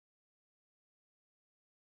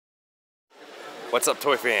What's up,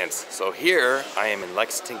 toy fans? So here I am in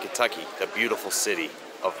Lexington, Kentucky, the beautiful city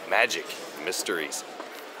of magic and mysteries.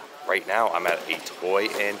 Right now I'm at a toy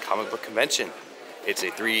and comic book convention. It's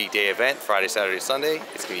a 3-day event, Friday, Saturday, Sunday.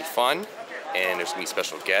 It's gonna be fun, and there's gonna be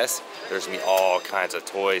special guests. There's gonna be all kinds of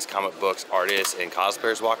toys, comic books, artists, and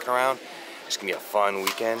cosplayers walking around. It's gonna be a fun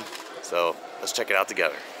weekend, so let's check it out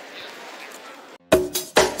together.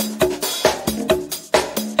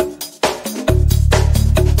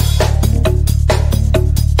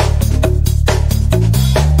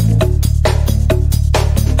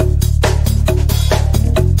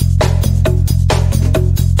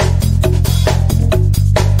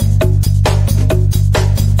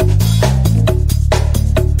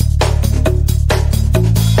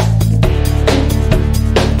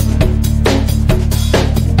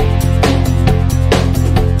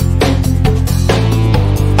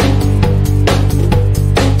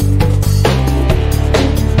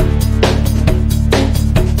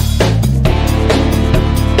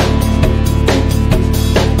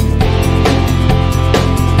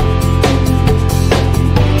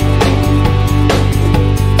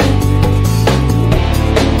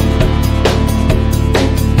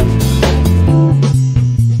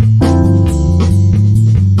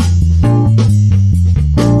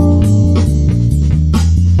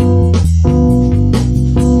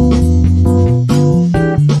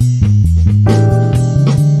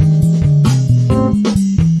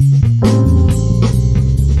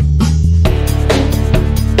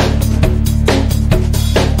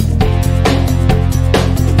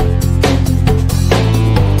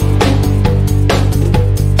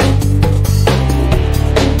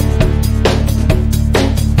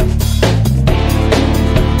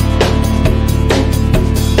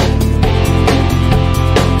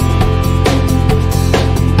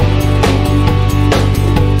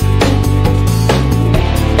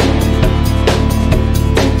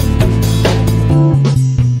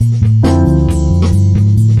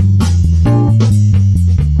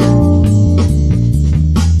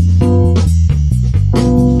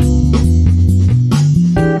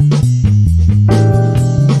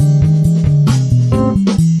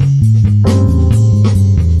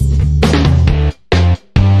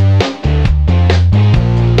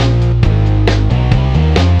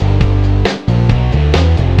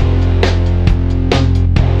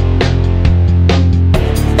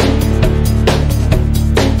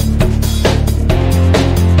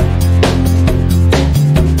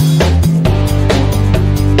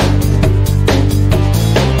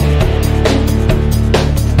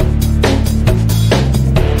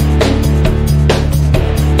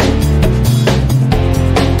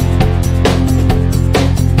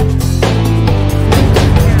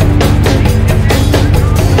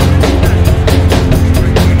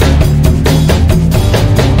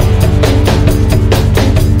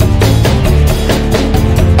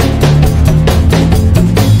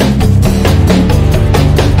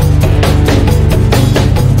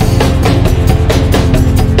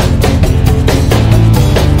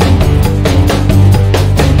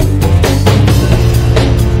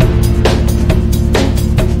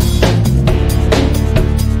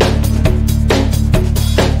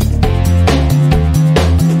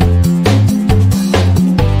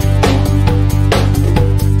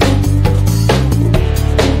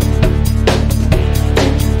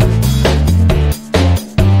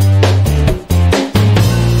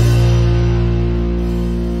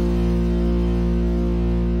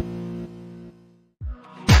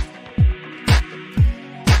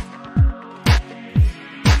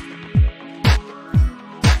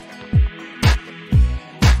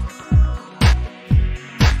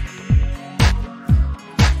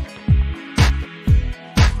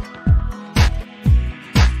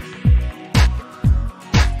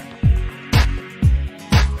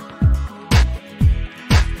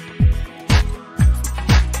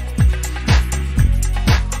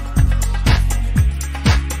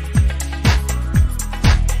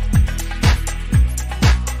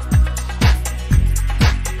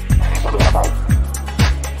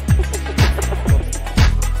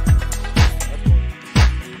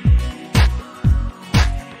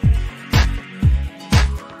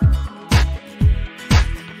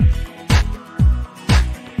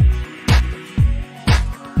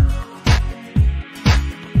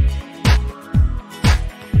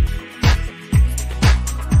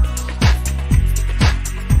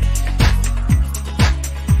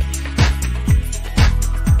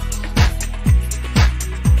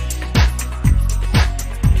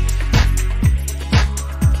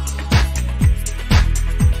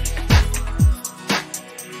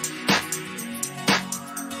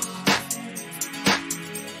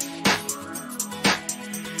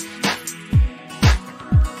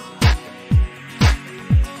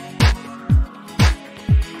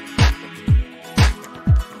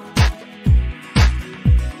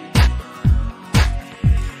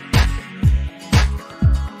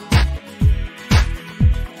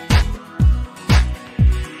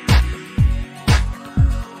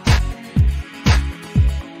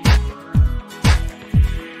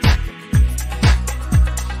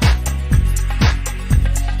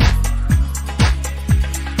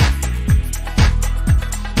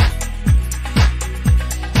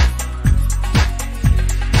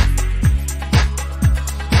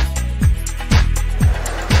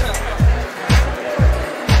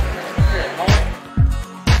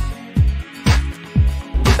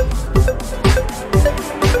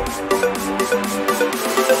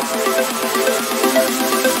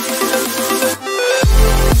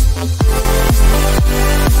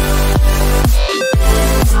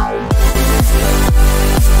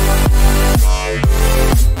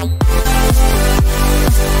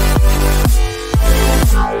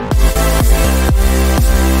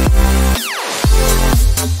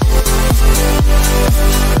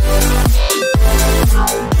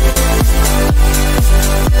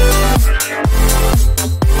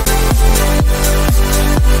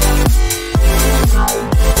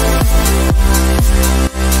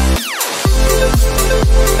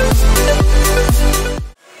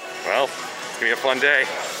 be a fun day.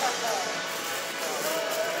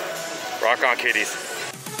 Rock on, kiddies.